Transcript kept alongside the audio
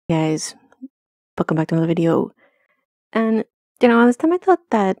Guys, welcome back to another video. And this time I thought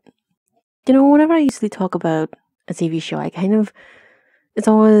that whenever I usually talk about a TV show, it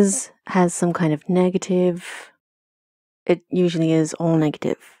always has some kind of negative. It usually is all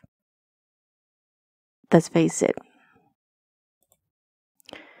negative. Let's face it.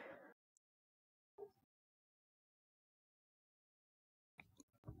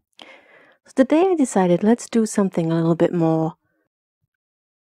 So today I decided let's do something a little bit more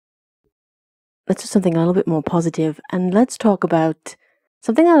positive, and let's talk about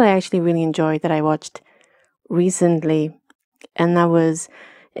something that I actually really enjoyed that I watched recently, and that was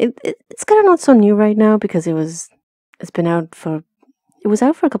it's kind of not so new right now because it was out for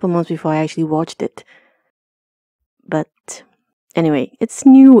a couple months before I actually watched it. But anyway, it's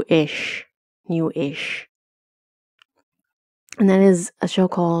new-ish, and that is a show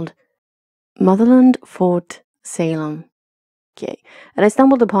called Motherland Fort Salem. Okay, and I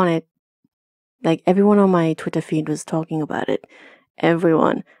stumbled upon it. Like, everyone on my Twitter feed was talking about it.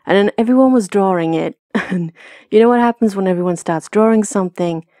 Everyone. And then everyone was drawing it. And you know what happens when everyone starts drawing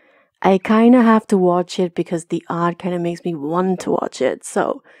something? I kind of have to watch it because the art kind of makes me want to watch it.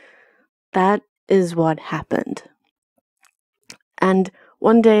 So that is what happened. And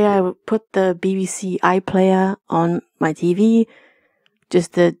one day I put the BBC iPlayer on my TV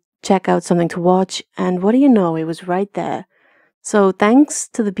just to check out something to watch. And what do you know? It was right there. So thanks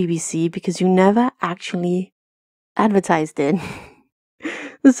to the BBC, because you never actually advertised it.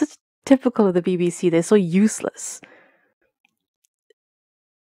 It's such typical of the BBC. They're so useless.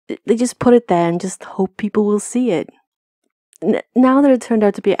 They just put it there and just hope people will see it. Now that it turned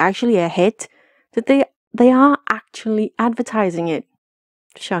out to be actually a hit, that they are actually advertising it.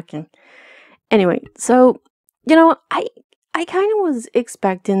 Shocking. Anyway, so I kind of was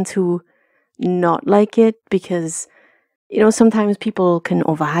expecting to not like it because sometimes people can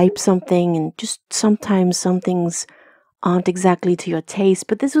overhype something, and just sometimes some things aren't exactly to your taste.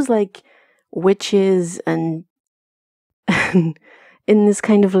 But this was like witches and in this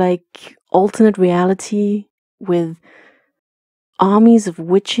kind of like alternate reality with armies of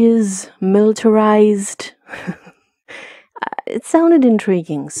witches, militarized. It sounded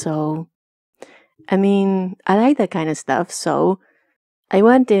intriguing, so I mean, I like that kind of stuff, so I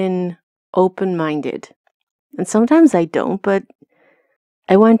went in open-minded. And sometimes I don't, but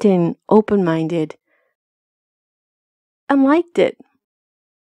I went in open-minded and liked it.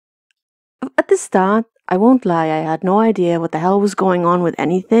 At the start, I won't lie, I had no idea what the hell was going on with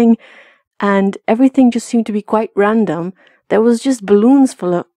anything, and everything just seemed to be quite random. There was just balloons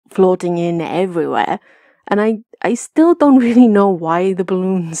floating in everywhere, and I still don't really know why the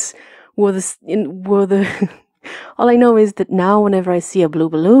balloons were the all I know is that now whenever I see a blue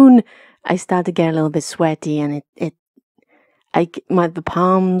balloon, I start to get a little bit sweaty, and the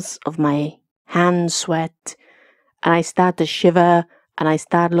palms of my hands sweat, and I start to shiver, and I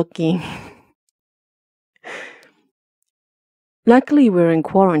start looking. Luckily, we're in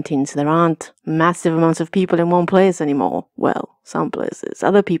quarantine, so there aren't massive amounts of people in one place anymore. Well, some places.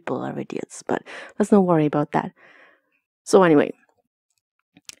 Other people are idiots, but let's not worry about that. So anyway,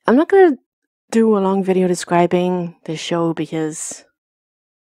 I'm not going to do a long video describing the show because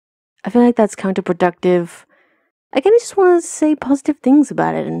I feel like that's counterproductive. I kind of just want to say positive things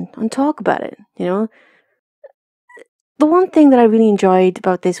about it and talk about it, The one thing that I really enjoyed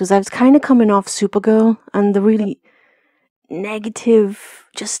about this was I was kind of coming off Supergirl and the really negative,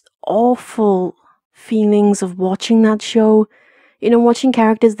 just awful feelings of watching that show. Watching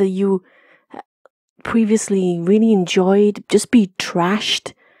characters that you previously really enjoyed just be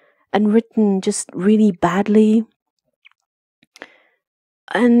trashed and written just really badly.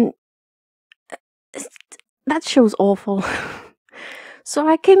 And that show's awful. So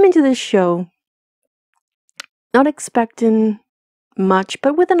I came into this show not expecting much,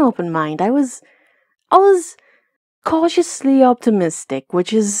 but with an open mind. I was cautiously optimistic,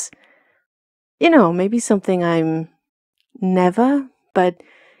 which is, maybe something I'm never, but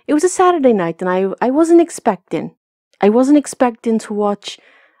it was a Saturday night and I wasn't expecting to watch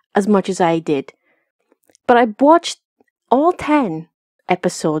as much as I did. But I watched all 10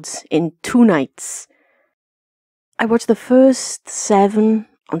 episodes in 2 nights. I watched the first 7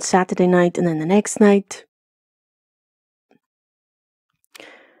 on Saturday night, and then the next night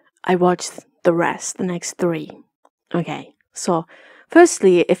I watched the rest, the next 3. Okay, so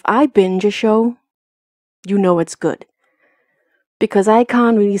firstly, if I binge a show, it's good. Because I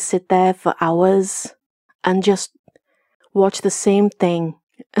can't really sit there for hours and just watch the same thing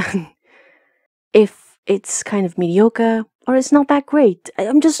if it's kind of mediocre or it's not that great.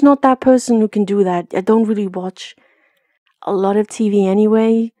 I'm just not that person who can do that. I don't really watch a lot of TV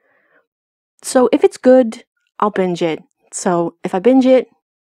anyway, So if it's good, I'll binge it. So if I binge it,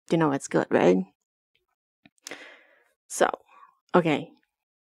 you know it's good, right? So, okay.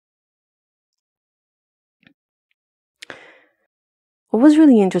 What was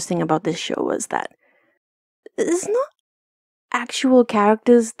really interesting about this show was that it's not actual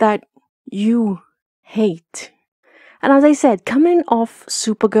characters that you hate. And as I said, coming off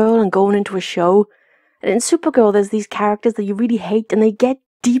Supergirl and going into a show, and in Supergirl there's these characters that you really hate and they get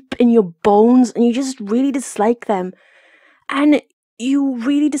deep in your bones and you just really dislike them. And you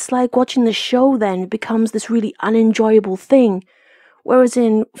really dislike watching the show then. It becomes this really unenjoyable thing. Whereas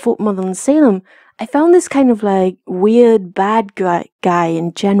in Motherland Salem, I found this kind of like weird bad guy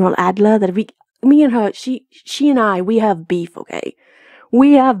in General Adler that me and her, she and I, we have beef, okay?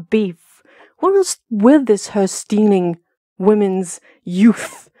 We have beef. What was with this her stealing women's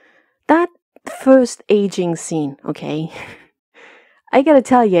youth? That first aging scene, okay? I gotta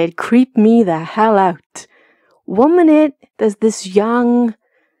tell you, it creeped me the hell out. 1 minute, there's this young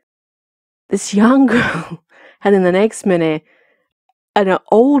girl, and in the next minute, an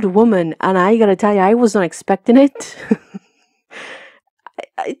old woman, and I gotta tell you, I was not expecting it.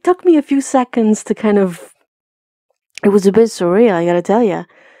 It took me a few seconds to kind of... It was a bit surreal, I gotta tell you.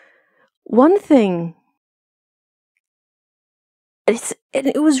 One thing...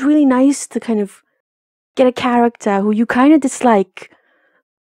 It was really nice to kind of get a character who you kind of dislike,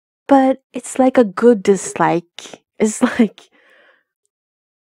 but it's like a good dislike. It's like...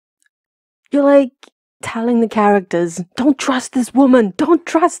 You're like telling the characters, don't trust this woman, don't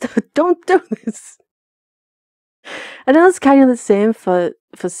trust her, don't do this. And that was kind of the same for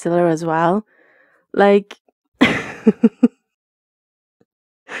Scylla as well. Like,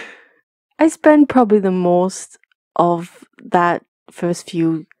 I spent probably the most of that first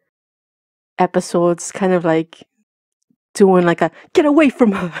few episodes kind of like doing like a, get away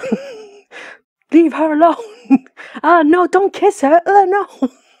from her, leave her alone, no, don't kiss her, no.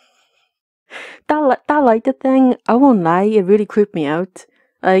 That lighter thing, I won't lie, it really creeped me out.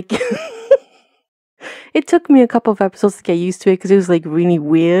 Like, it took me a couple of episodes to get used to it because it was like really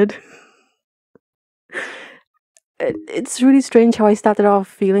weird. It's really strange how I started off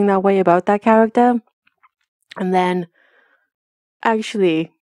feeling that way about that character. And then,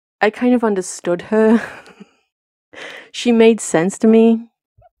 actually, I kind of understood her. She made sense to me.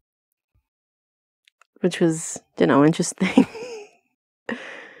 Which was, interesting.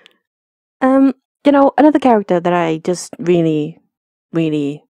 Another character that I just really,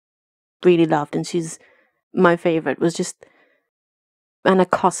 really, really loved, and she's my favorite, was just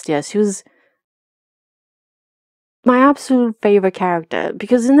Anacostia. She was my absolute favorite character,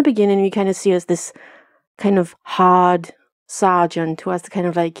 because in the beginning you kind of see her as this kind of hard sergeant who has to kind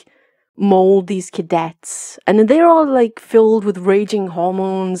of like mold these cadets, and they're all like filled with raging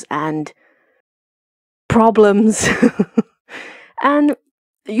hormones and problems. And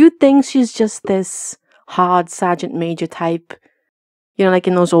you'd think she's just this hard sergeant major type, like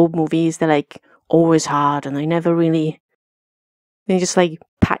in those old movies, they're like always hard and they just like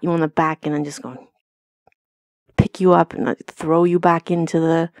pat you on the back and then just go pick you up and like throw you back into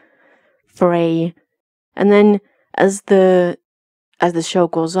the fray. And then as the show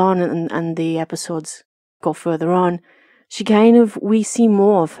goes on and the episodes go further on, we see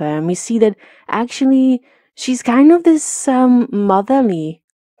more of her, and we see that actually she's kind of this motherly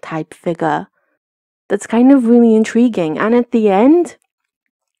type figure that's kind of really intriguing. And at the end,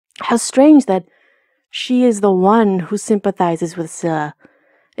 how strange that she is the one who sympathizes with Scylla.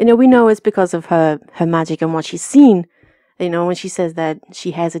 We know it's because of her magic and what she's seen. When she says that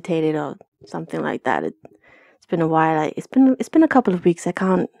she hesitated or something like that. It's been a while. It's been a couple of weeks. I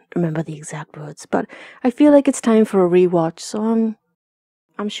can't remember the exact words, but I feel like it's time for a rewatch. So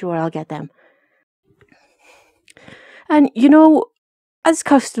I'm sure I'll get them. And as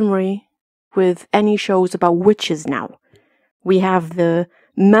customary with any shows about witches now, we have the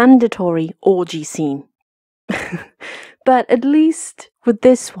mandatory orgy scene. But at least with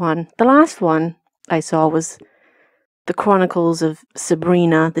this one, the last one I saw was The Chronicles of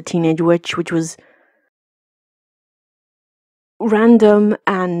Sabrina, the Teenage Witch, which was random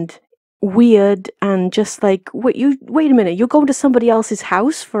and weird and just like, wait a minute, you're going to somebody else's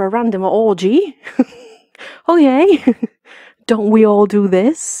house for a random orgy? Okay. Don't we all do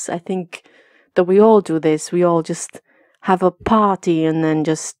this? I think that we all do this. We all just have a party and then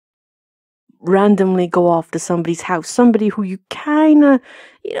just randomly go off to somebody's house. Somebody who you kind of,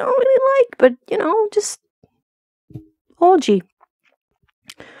 you don't really like, but, just orgy.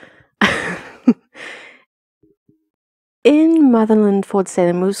 In Motherland Fort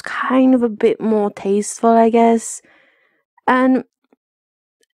Salem, it was kind of a bit more tasteful, I guess. And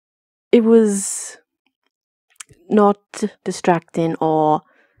it was not distracting or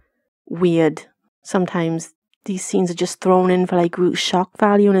weird. Sometimes these scenes are just thrown in for like shock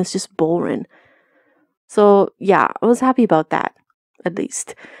value and it's just boring. So yeah, I was happy about that, at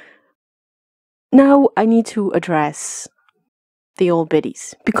least. Now I need to address the old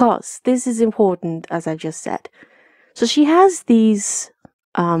biddies, because this is important, as I just said. So she has these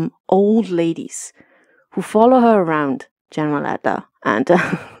old ladies who follow her around, General Adler, and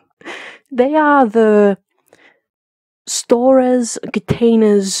they are the storers,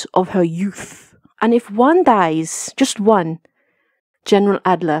 containers of her youth. And if one dies, just one, General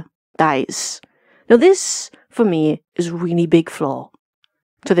Adler dies. Now this, for me, is a really big flaw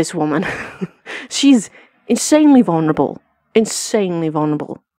to this woman. She's insanely vulnerable. Insanely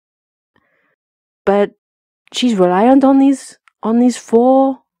vulnerable. But she's reliant on these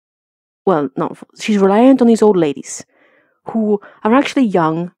four... Well, not four. She's reliant on these old ladies who are actually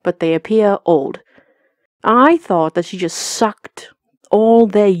young, but they appear old. I thought that she just sucked all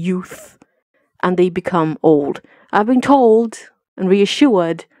their youth and they become old. I've been told and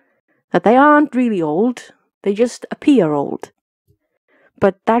reassured that they aren't really old, they just appear old.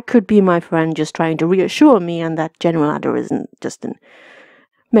 But that could be my friend just trying to reassure me, and that General Adler isn't just a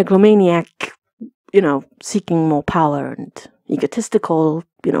megalomaniac, seeking more power and egotistical,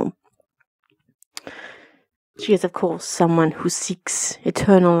 She is, of course, someone who seeks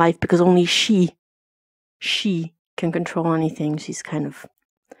eternal life because only she can control anything. She's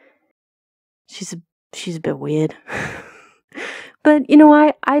she's a bit weird. But,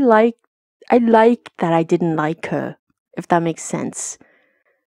 I like that I didn't like her, if that makes sense.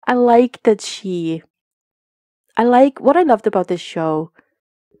 I like that what I loved about this show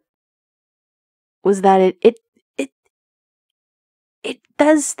was that it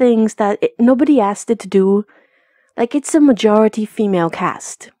does things that nobody asked it to do. Like, it's a majority female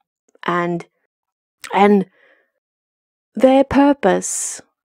cast, and their purpose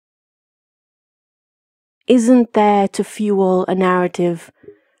isn't there to fuel a narrative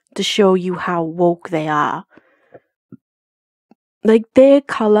to show you how woke they are. Like, their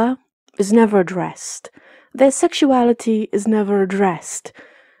color is never addressed. Their sexuality is never addressed.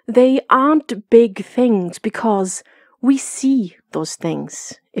 They aren't big things because we see those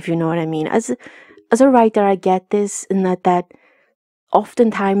things, if you know what I mean. As a writer, I get this, in that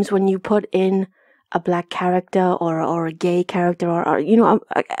oftentimes when you put in a black character or a gay character or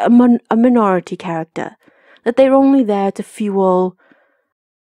a minority character, that they're only there to fuel...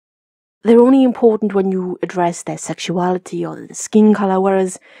 They're only important when you address their sexuality or the skin color,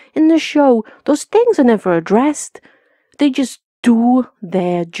 whereas in the show, those things are never addressed. They just do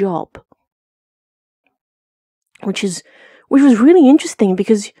their job. Which was really interesting,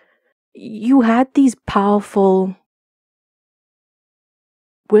 because you had these powerful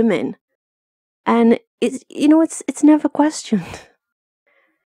women, and it's never questioned.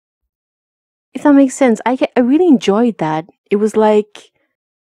 If that makes sense. I really enjoyed that. It was like,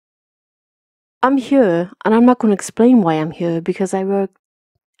 I'm here, and I'm not going to explain why I'm here, because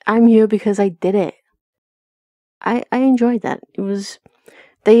I'm here because I did it. I enjoyed that. It was...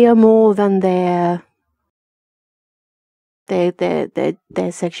 They are more than their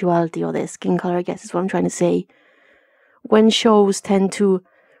sexuality or their skin color, I guess is what I'm trying to say. When shows tend to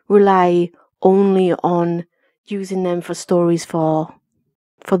rely only on using them for stories for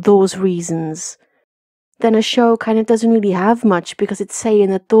those reasons, then a show kind of doesn't really have much, because it's saying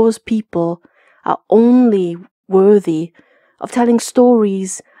that those people are only worthy of telling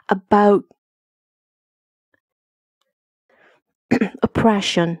stories about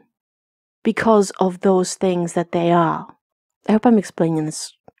oppression because of those things that they are. I hope I'm explaining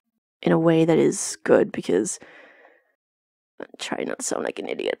this in a way that is good, because I'm trying not to sound like an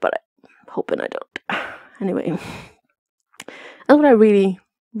idiot, but I'm hoping I don't. Anyway, that's what I really,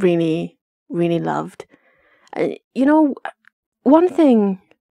 really, really loved. One thing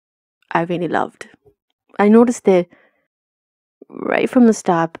I really loved, I noticed it right from the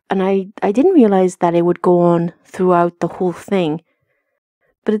start, and I didn't realize that it would go on throughout the whole thing,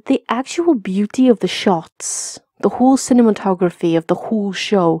 but the actual beauty of the shots, the whole cinematography of the whole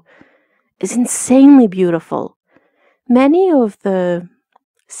show is insanely beautiful. Many of the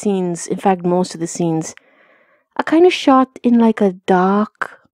scenes, in fact most of the scenes, are kind of shot in like a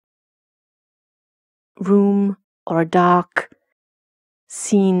dark room or a dark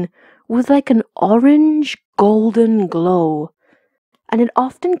scene with like an orange golden glow, and it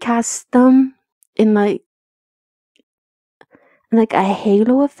often casts them in like a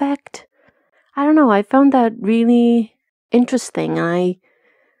halo effect. I don't know, I found that really interesting, and I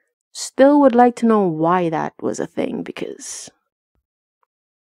still would like to know why that was a thing, because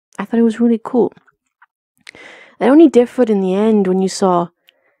I thought it was really cool. It only differed in the end when you saw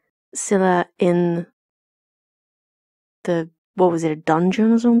Scylla in what was it, a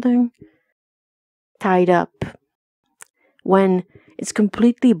dungeon or something? Tied up. When it's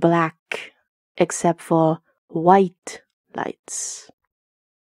completely black except for white lights.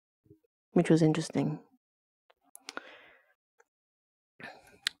 Which was interesting.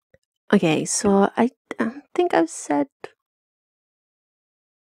 Okay, so I think I've said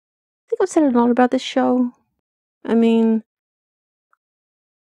a lot about this show. I mean,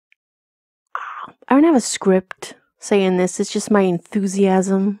 I don't have a script saying this. It's just my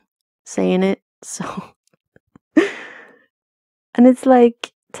enthusiasm saying it. So, and it's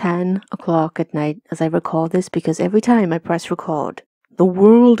like 10 o'clock at night as I record this, because every time I press record, the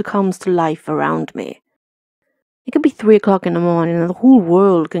world comes to life around me. It could be 3 o'clock in the morning and the whole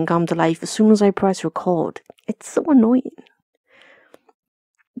world can come to life as soon as I press record. It's so annoying.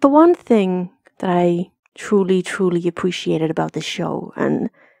 The one thing that I truly, truly appreciated about this show, and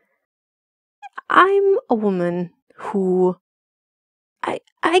I'm a woman who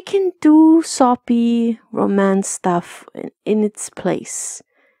I can do soppy romance stuff in its place.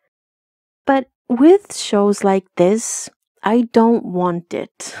 But with shows like this, I don't want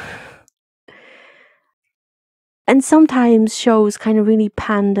it. And sometimes shows kind of really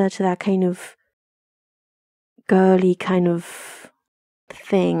pander to that kind of girly kind of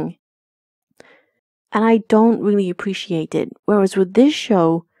thing. And I don't really appreciate it. Whereas with this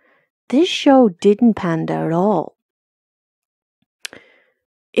show didn't pander at all.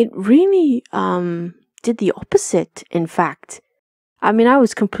 It really did the opposite, in fact. I mean, I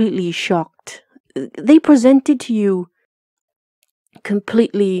was completely shocked. They presented to you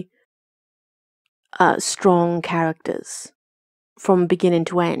completely strong characters from beginning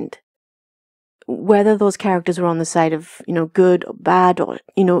to end. Whether those characters were on the side of, good or bad, or,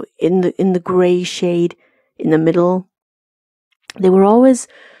 in the grey shade in the middle, they were always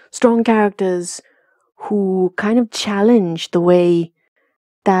strong characters who kind of challenged the way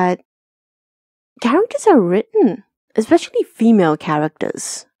that characters are written, especially female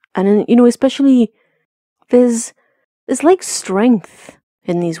characters. And, especially there's like strength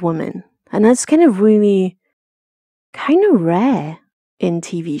in these women. And that's kind of really kind of rare in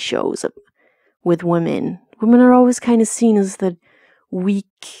TV shows with women. Women are always kind of seen as the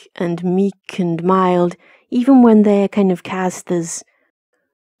weak and meek and mild, even when they're kind of cast as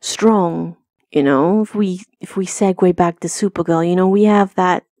strong. If we segue back to Supergirl, we have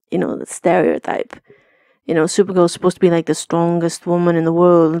that, the stereotype. Supergirl's supposed to be like the strongest woman in the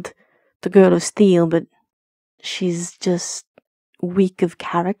world, the girl of steel, but she's just weak of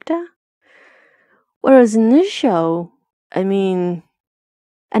character. Whereas in this show, I mean,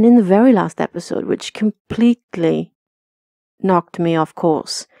 and in the very last episode, which completely knocked me off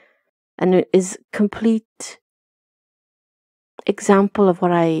course, and it is a complete example of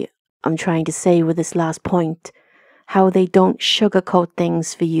what I'm trying to say with this last point, how they don't sugarcoat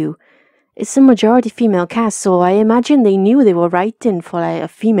things for you. It's a majority female cast, so I imagine they knew they were writing for a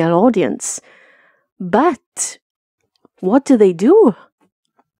female audience. But what do?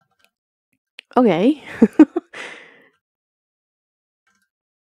 Okay.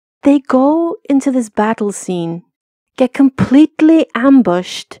 They go into this battle scene, get completely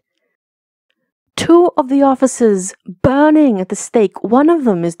ambushed. 2 of the officers burning at the stake. One of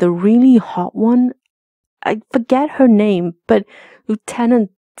them is the really hot one. I forget her name, but Lieutenant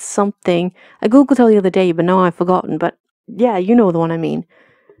something. I googled her the other day, but now I've forgotten. But yeah, you know the one I mean.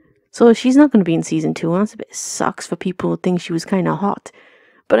 So she's not going to be in season 2. That's a bit sucks for people who think she was kind of hot.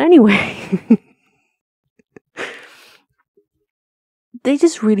 But anyway, they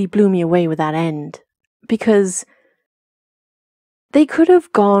just really blew me away with that end, because they could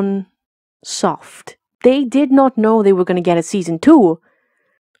have gone soft. They did not know they were going to get a season 2,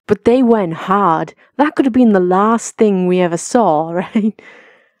 but they went hard. That could have been the last thing we ever saw, right?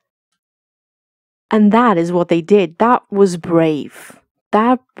 And that is what they did. That was brave.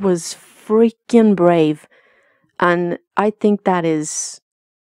 That was freaking brave. And I think that is...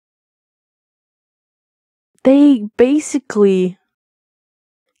 They basically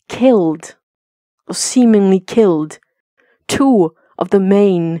killed, or seemingly killed, 2 of the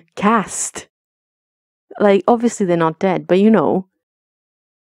main cast. Like, obviously they're not dead, but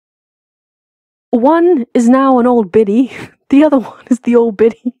one is now an old biddy, the other one is the old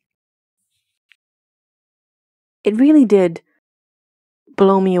biddy. It really did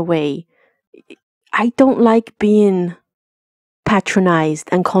blow me away. I don't like being patronized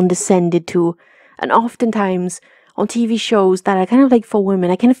and condescended to, and oftentimes on TV shows that are kind of like for women,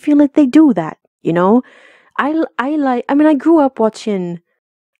 I kind of feel like they do that, I grew up watching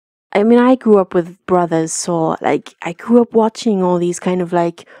I mean, I grew up with brothers, so like I grew up watching all these kind of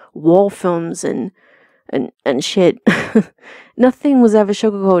like war films and shit. Nothing was ever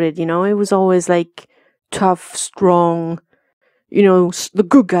sugarcoated, you know? It was always like tough, strong, you know, the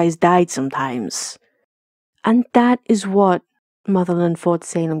good guys died sometimes. And that is what Motherland Fort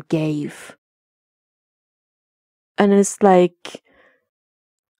Salem gave. And it's like,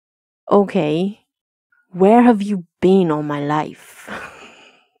 okay, where have you been all my life?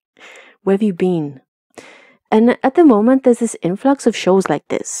 Where have you been? And at the moment, there's this influx of shows like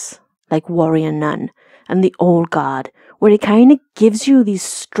this, like Warrior Nun and The Old Guard, where it kind of gives you these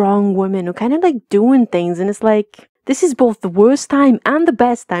strong women who kind of like doing things, and it's like, this is both the worst time and the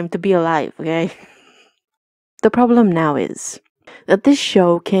best time to be alive, okay? The problem now is that this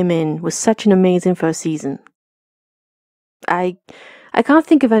show came in with such an amazing first season. I can't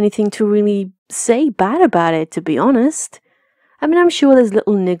think of anything to really say bad about it, to be honest. I mean, I'm sure there's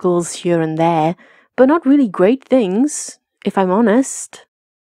little niggles here and there, but not really great things, if I'm honest.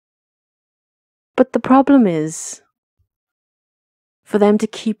 But the problem is, for them to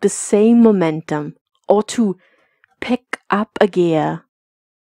keep the same momentum, or to pick up a gear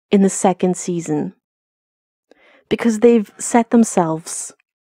in the second season, because they've set themselves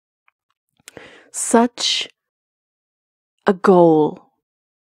such a goal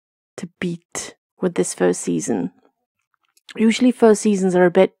to beat with this first season. Usually first seasons are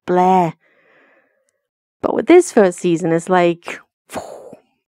a bit blah, but with this first season, it's like,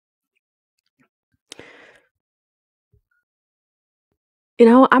 you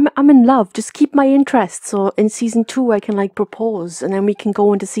know, I'm in love. Just keep my interest. So in season 2, I can like propose, and then we can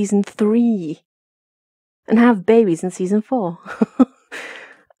go into season 3 and have babies in season 4.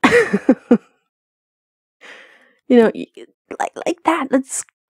 You know, like that.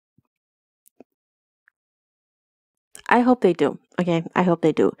 I hope they do. Okay, I hope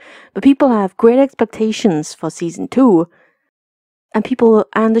they do. But people have great expectations for season 2, and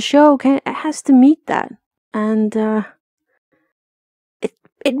the show has to meet that. And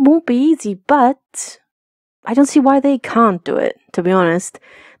it won't be easy, but I don't see why they can't do it, to be honest.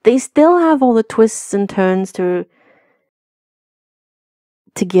 They still have all the twists and turns to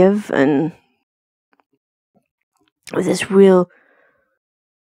give, and with this real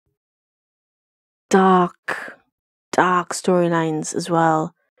dark storylines as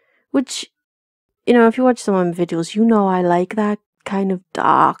well. Which, you know, if you watch some of my videos, you know I like that kind of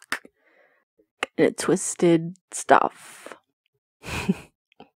dark, kind of twisted stuff.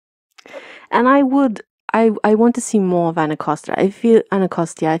 And I want to see more of Anacostia. I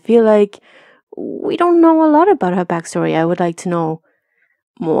feel like we don't know a lot about her backstory. I would like to know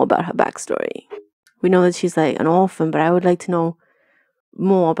more about her backstory. We know that she's like an orphan, but I would like to know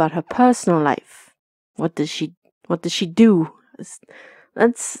more about her personal life. What does she do?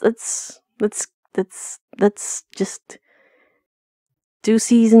 Let's just do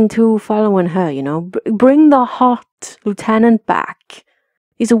season 2 following her, you know? Bring the hot lieutenant back.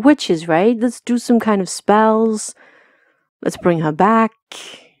 These are witches, right? Let's do some kind of spells. Let's bring her back.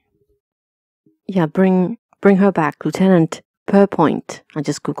 Yeah, bring her back, Lieutenant Purpoint. I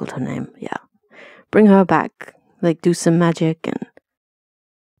just googled her name. Yeah, bring her back. Like, do some magic and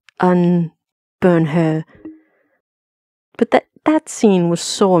unburn her. But that scene was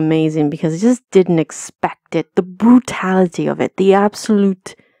so amazing because I just didn't expect it. The brutality of it, the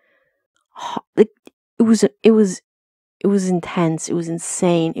absolute, like, it was intense. It was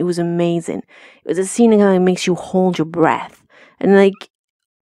insane. It was amazing. It was a scene that kind of makes you hold your breath, and like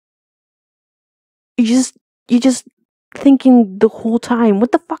you just thinking the whole time,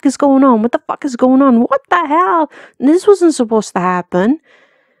 what the fuck is going on? What the fuck is going on? What the hell? This wasn't supposed to happen.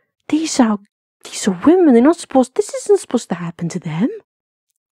 These are women. They're not supposed. This isn't supposed to happen to them.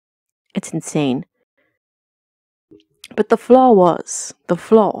 It's insane. But the flaw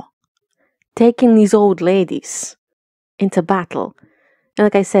taking these old ladies into battle. And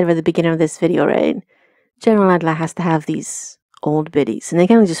like I said at the beginning of this video, right? General Adler has to have these old biddies, and they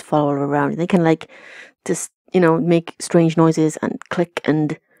kind of just follow her around. They can like just, you know, make strange noises and click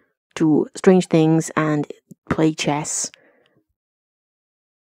and do strange things and play chess.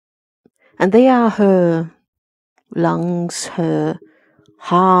 And they are her lungs, her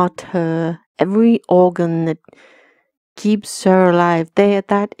heart, her every organ that keeps her alive.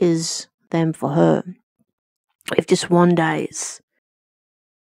 That is them for her. If just one dies,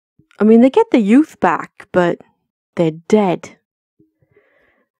 I mean, they get the youth back, but they're dead.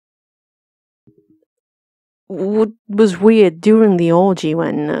 What was weird during the orgy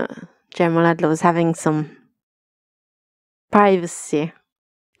when General Adler was having some privacy,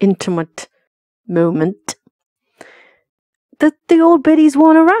 intimate moment, the old biddies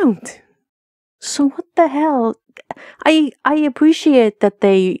weren't around. So what the hell? I appreciate that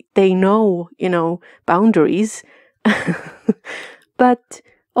they know, boundaries. But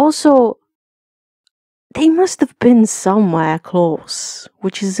also they must have been somewhere close,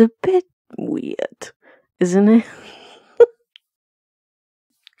 which is a bit weird, isn't it?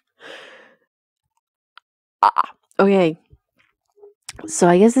 Okay. So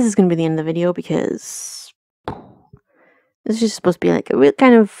I guess this is going to be the end of the video because this is just supposed to be like a real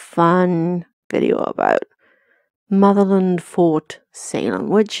kind of fun video about Motherland Fort Salem,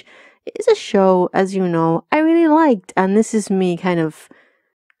 which is a show, as you know, I really liked. And this is me kind of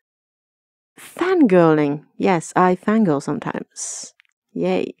fangirling. Yes, I fangirl sometimes.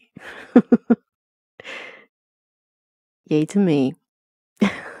 Yay. Yay to me.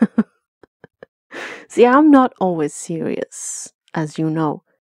 See, I'm not always serious, as you know.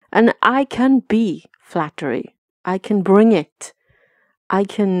 And I can be flattery. I can bring it. I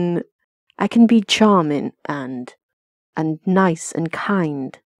can be charming and nice and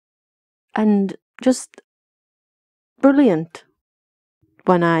kind and just brilliant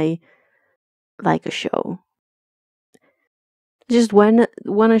when I like a show. Just when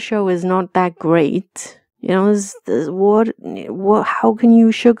a show is not that great, what how can you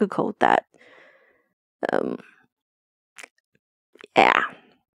sugarcoat that? Yeah.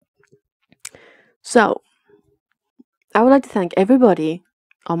 So I would like to thank everybody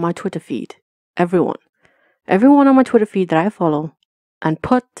on my Twitter feed. Everyone on my Twitter feed that I follow and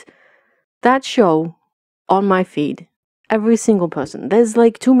put that show on my feed. Every single person. There's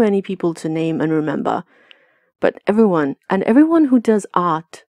like too many people to name and remember. But everyone who does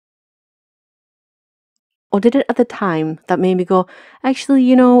art or did it at the time that made me go, actually,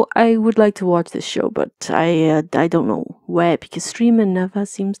 I would like to watch this show, but I don't know where because streaming never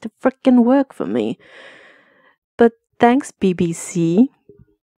seems to frickin' work for me. But thanks, BBC.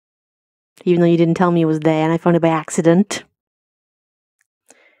 Even though you didn't tell me it was there and I found it by accident.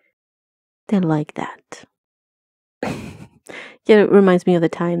 They like that. Yeah, it reminds me of the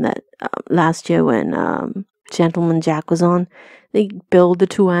time that last year when Gentleman Jack was on. They billed the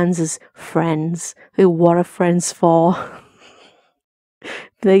two ends as friends. What are friends for?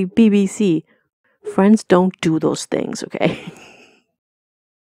 The BBC. Friends don't do those things, okay?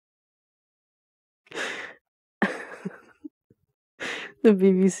 The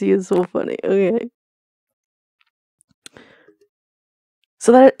BBC is so funny. Okay.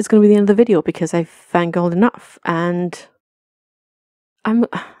 So that is going to be the end of the video because I've fangirled enough, and I'm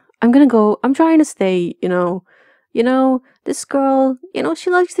gonna go. I'm trying to stay, this girl, she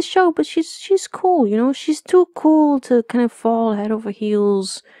likes the show, but she's cool, she's too cool to kind of fall head over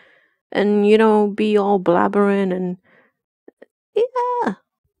heels and, be all blabbering and yeah.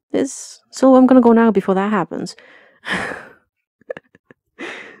 So I'm gonna go now before that happens.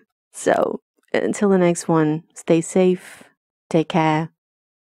 So until the next one, stay safe, take care,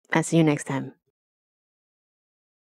 I'll see you next time.